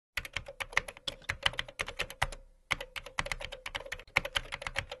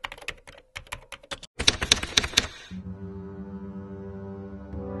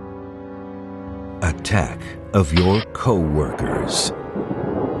tic-tac of your co-workers.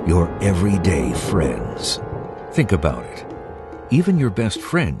 Your everyday friends. Think about it. Even your best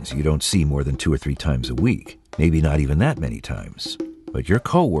friends you don't see more than 2 or 3 times a week. Maybe not even that many times. But your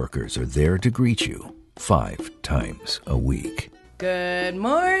co-workers are there to greet you 5 times a week. Good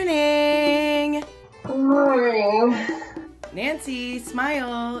morning. Good morning. Nancy,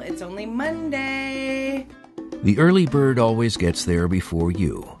 smile. It's only Monday. The early bird always gets there before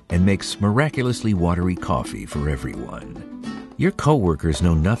you and makes miraculously watery coffee for everyone. Your co-workers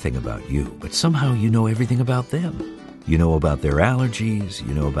know nothing about you, but somehow you know everything about them. You know about their allergies,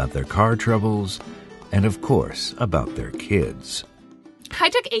 you know about their car troubles, and of course, about their kids. I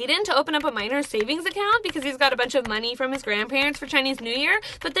took Aiden to open up a minor savings account because he's got a bunch of money from his grandparents for Chinese New Year,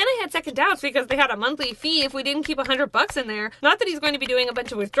 but then I had second doubts because they had a monthly fee if we didn't keep $100 in there. Not that he's going to be doing a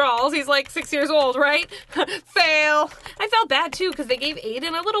bunch of withdrawals. He's like 6 years old, right? Fail. I felt bad too because they gave Aiden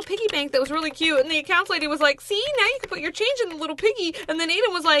a little piggy bank that was really cute, and the accounts lady was like, see, now you can put your change in the little piggy. And then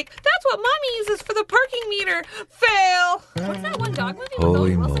Aiden was like, that's what mommy uses for the parking meter. Fail. What's that one dog movie?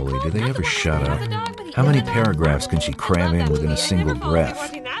 Holy moly, do they ever shut up? How many paragraphs can she cram in within a single breath?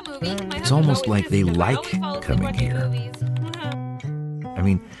 It's almost like they like coming here. I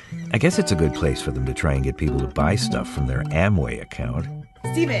mean, I guess it's a good place for them to try and get people to buy stuff from their Amway account.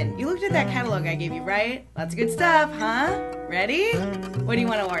 Steven, you looked at that catalog I gave you, right? Lots of good stuff, huh? Ready? What do you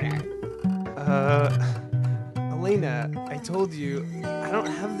want to order? Elena, I told you, I don't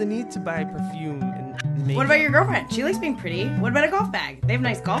have the need to buy perfume and makeup. What about your girlfriend? She likes being pretty. What about a golf bag? They have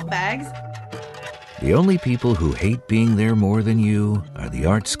nice golf bags. The only people who hate being there more than you are the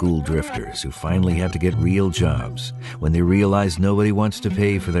art school drifters who finally have to get real jobs when they realize nobody wants to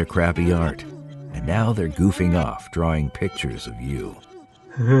pay for their crappy art. And now they're goofing off, drawing pictures of you.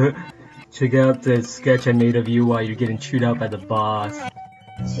 Check out the sketch I made of you while you're getting chewed out by the boss.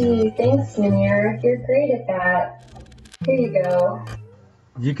 Gee, thanks, Manir. You're great at that. Here you go.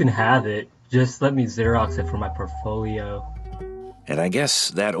 You can have it. Just let me Xerox it for my portfolio. And I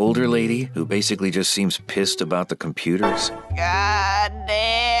guess that older lady who basically just seems pissed about the computers.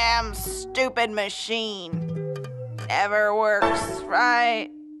 Goddamn stupid machine. Never works, right?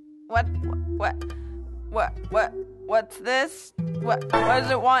 What's this? What does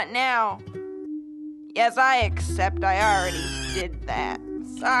it want now? Yes, I accept I already did that.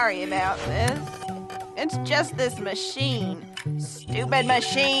 Sorry about this. It's just this machine. Stupid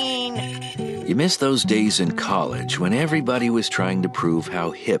machine. You miss those days in college when everybody was trying to prove how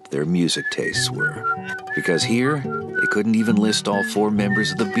hip their music tastes were. Because here, they couldn't even list all 4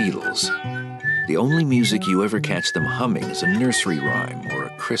 members of the Beatles. The only music you ever catch them humming is a nursery rhyme or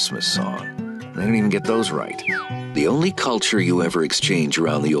a Christmas song. They don't even get those right. The only culture you ever exchange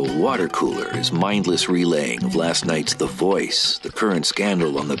around the old water cooler is mindless relaying of last night's The Voice, the current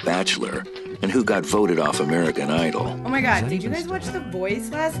scandal on The Bachelor, and who got voted off American Idol. Oh my god, did you guys watch The Voice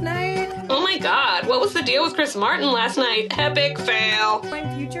last night? Oh my god, what was the deal with Chris Martin last night? Epic fail. My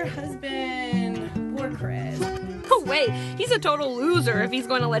future husband. Poor Chris. No way, he's a total loser if he's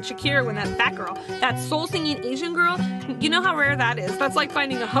going to let Shakira win that fat girl. That soul-singing Asian girl, you know how rare that is. That's like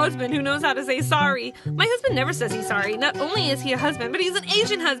finding a husband who knows how to say sorry. My husband never says he's sorry. Not only is he a husband, but he's an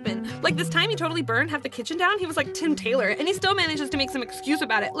Asian husband. Like this time he totally burned half the kitchen down, he was like Tim Taylor, and he still manages to make some excuse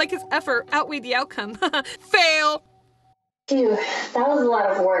about it, like his effort outweighed the outcome. Fail! Phew, that was a lot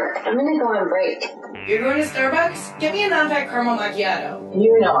of work. I'm gonna go on break. You're going to Starbucks? Get me a non-fat caramel macchiato.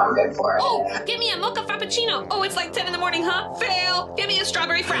 You know I'm good for it. Oh, give me a mocha frappuccino. Oh, it's like 10 in the morning, huh? Fail! Give me a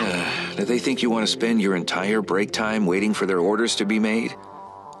strawberry frap. Do they think you want to spend your entire break time waiting for their orders to be made?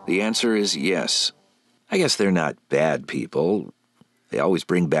 The answer is yes. I guess they're not bad people. They always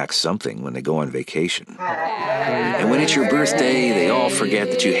bring back something when they go on vacation. And when it's your birthday, they all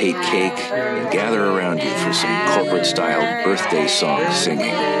forget that you hate cake and gather around you for some corporate-style birthday song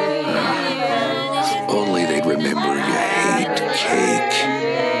singing. If only they'd remember you hate cake.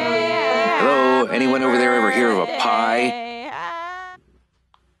 Hello, anyone over there ever hear of a pie?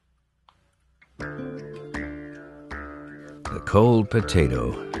 The cold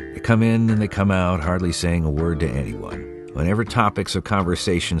potato. They come in and they come out, hardly saying a word to anyone. Whenever topics of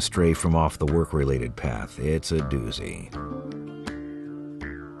conversation stray from off the work-related path, it's a doozy.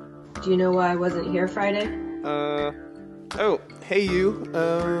 Do you know why I wasn't here Friday? Oh, hey you.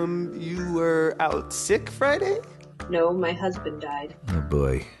 You were out sick Friday? No, my husband died. Oh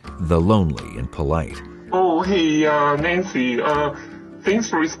boy, the lonely and polite. Oh, hey, Nancy, thanks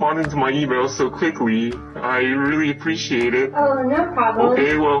for responding to my email so quickly. I really appreciate it. Oh, no problem.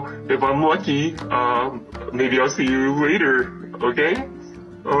 Okay, well, if I'm lucky, maybe I'll see you later, okay?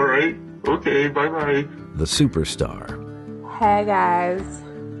 Alright, okay, bye-bye. The superstar. Hey, guys.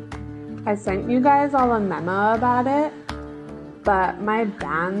 I sent you guys all a memo about it, but my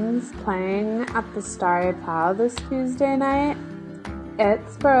band's playing at the Starry Plow this Tuesday night.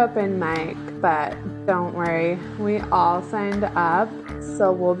 It's for open mic, but don't worry, we all signed up,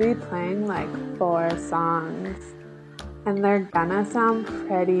 so we'll be playing like 4 songs. And they're gonna sound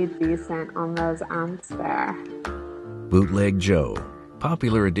pretty decent on those amps there. Bootleg Joe.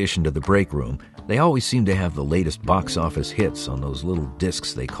 Popular addition to the break room. They always seem to have the latest box office hits on those little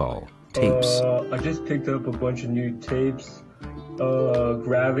discs they call tapes. I just picked up a bunch of new tapes.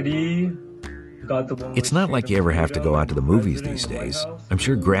 Gravity. Got the one. It's not like you ever have to go out to the movies these days. I'm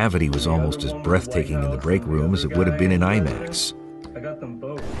sure Gravity was almost as breathtaking in the break room as it would have been in IMAX.